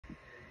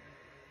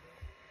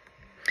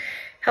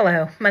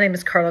Hello, my name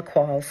is Carla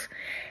Qualls,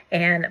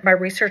 and my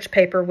research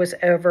paper was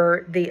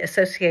over the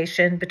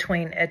association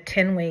between a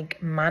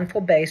 10-week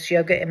mindful-based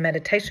yoga and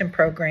meditation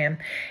program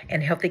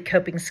and healthy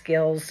coping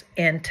skills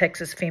in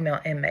Texas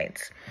female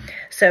inmates.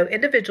 So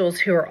individuals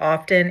who are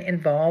often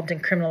involved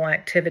in criminal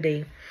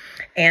activity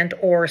and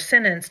or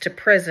sentenced to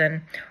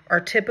prison are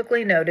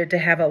typically noted to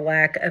have a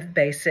lack of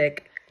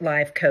basic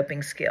life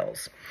coping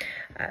skills.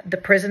 The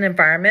prison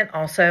environment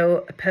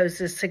also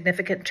poses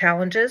significant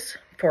challenges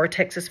for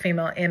Texas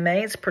female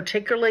inmates,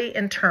 particularly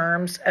in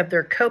terms of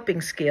their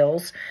coping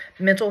skills,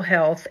 mental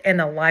health, and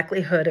the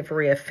likelihood of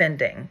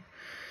reoffending.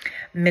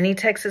 Many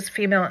Texas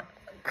female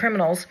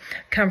criminals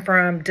come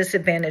from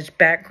disadvantaged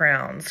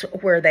backgrounds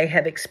where they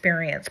have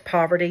experienced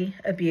poverty,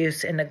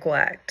 abuse, and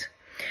neglect.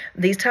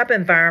 These type of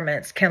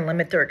environments can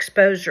limit their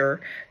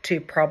exposure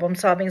to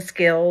problem-solving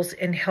skills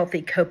and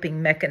healthy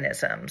coping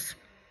mechanisms.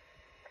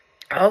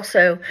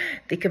 Also,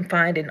 the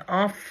confined and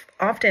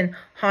often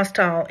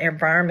hostile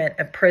environment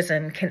of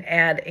prison can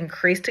add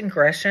increased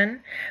aggression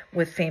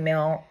with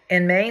female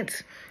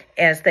inmates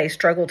as they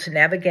struggle to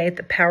navigate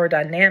the power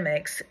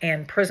dynamics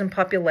and prison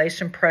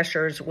population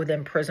pressures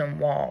within prison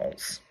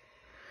walls.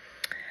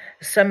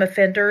 Some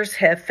offenders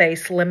have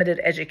faced limited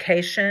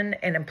education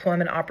and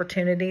employment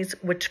opportunities,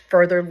 which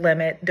further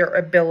limit their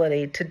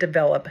ability to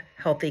develop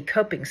healthy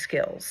coping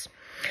skills.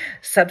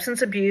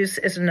 Substance abuse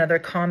is another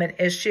common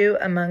issue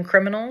among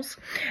criminals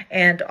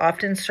and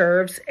often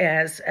serves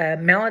as a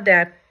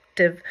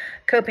maladaptive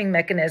coping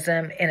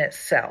mechanism in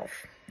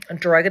itself.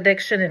 Drug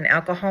addiction and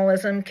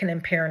alcoholism can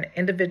impair an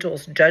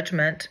individual's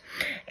judgment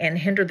and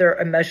hinder their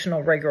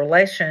emotional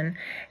regulation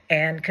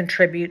and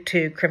contribute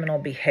to criminal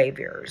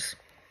behaviors.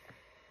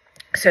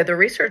 So the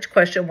research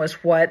question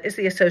was, what is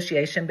the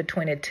association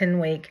between a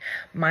 10-week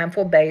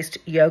mindful-based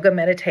yoga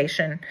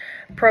meditation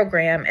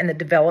program and the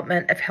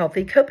development of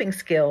healthy coping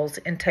skills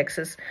in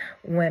Texas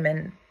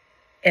women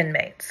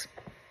inmates?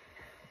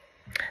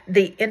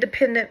 The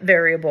independent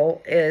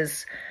variable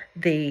is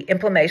the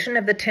implementation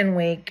of the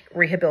 10-week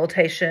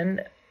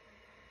rehabilitation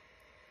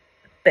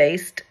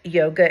based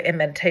yoga and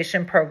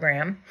meditation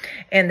program,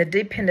 and the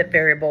dependent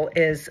variable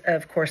is,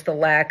 of course, the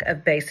lack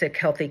of basic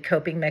healthy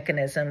coping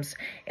mechanisms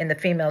in the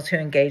females who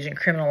engage in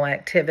criminal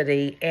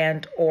activity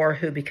and or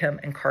who become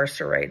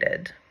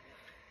incarcerated.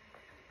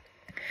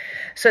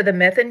 So the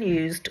method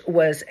used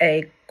was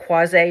a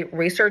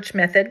quasi-research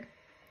method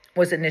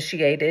was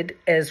initiated,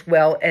 as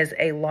well as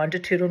a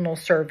longitudinal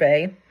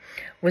survey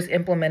was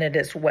implemented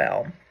as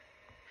well.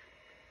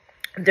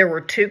 There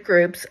were two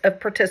groups of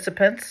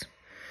participants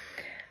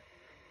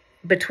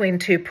between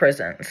two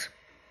prisons.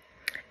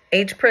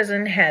 Each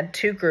prison had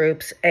two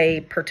groups, a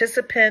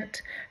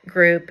participant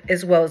group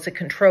as well as a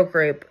control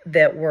group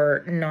that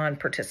were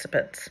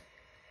non-participants.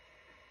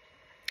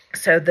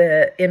 So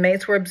the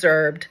inmates were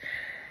observed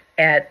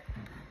at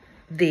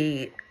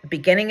the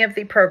beginning of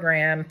the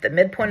program, the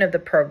midpoint of the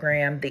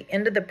program, the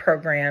end of the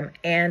program,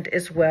 and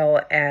as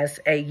well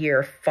as a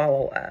year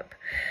follow-up.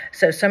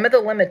 So some of the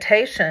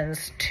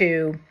limitations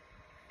to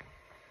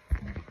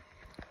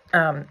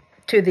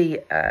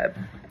the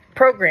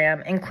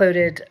program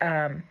included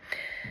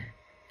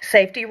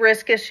safety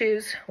risk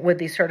issues with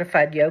the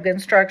certified yoga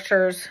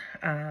instructors,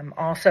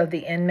 also the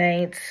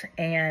inmates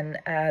and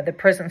the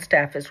prison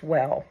staff as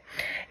well.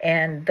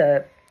 And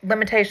the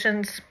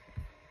limitations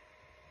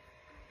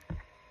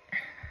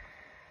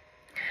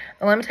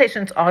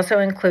also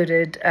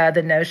included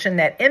the notion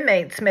that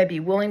inmates may be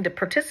willing to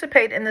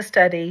participate in the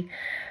study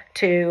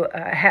to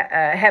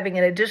having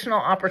an additional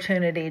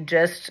opportunity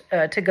just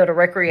to go to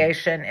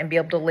recreation and be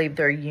able to leave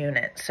their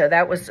unit. So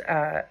that was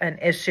an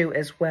issue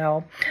as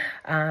well.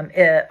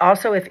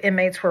 Also, if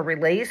inmates were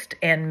released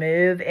and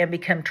move and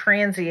become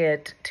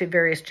transient to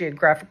various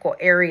geographical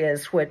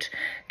areas, which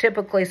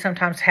typically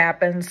sometimes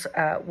happens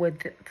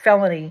with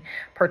felony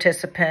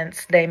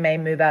participants, they may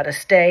move out of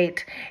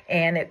state,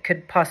 and it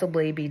could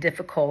possibly be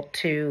difficult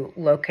to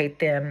locate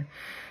them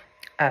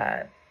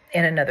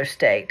in another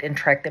state and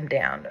track them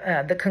down.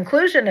 The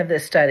conclusion of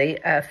this study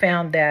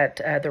found that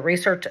the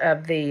research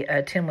of the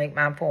 10-week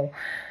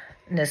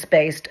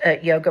mindfulness-based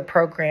yoga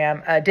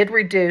program did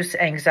reduce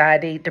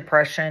anxiety,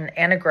 depression,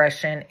 and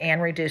aggression,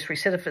 and reduce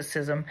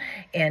recidivism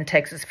in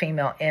Texas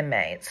female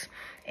inmates.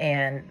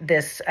 And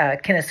this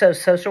can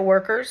assist social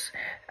workers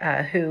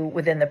who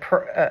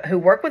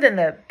work within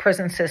the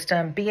prison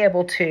system be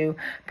able to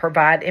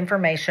provide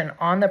information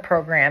on the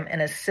program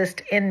and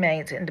assist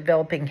inmates in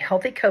developing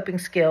healthy coping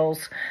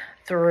skills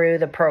through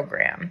the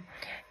program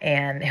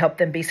and help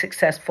them be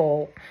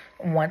successful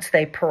once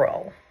they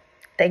parole.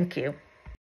 Thank you.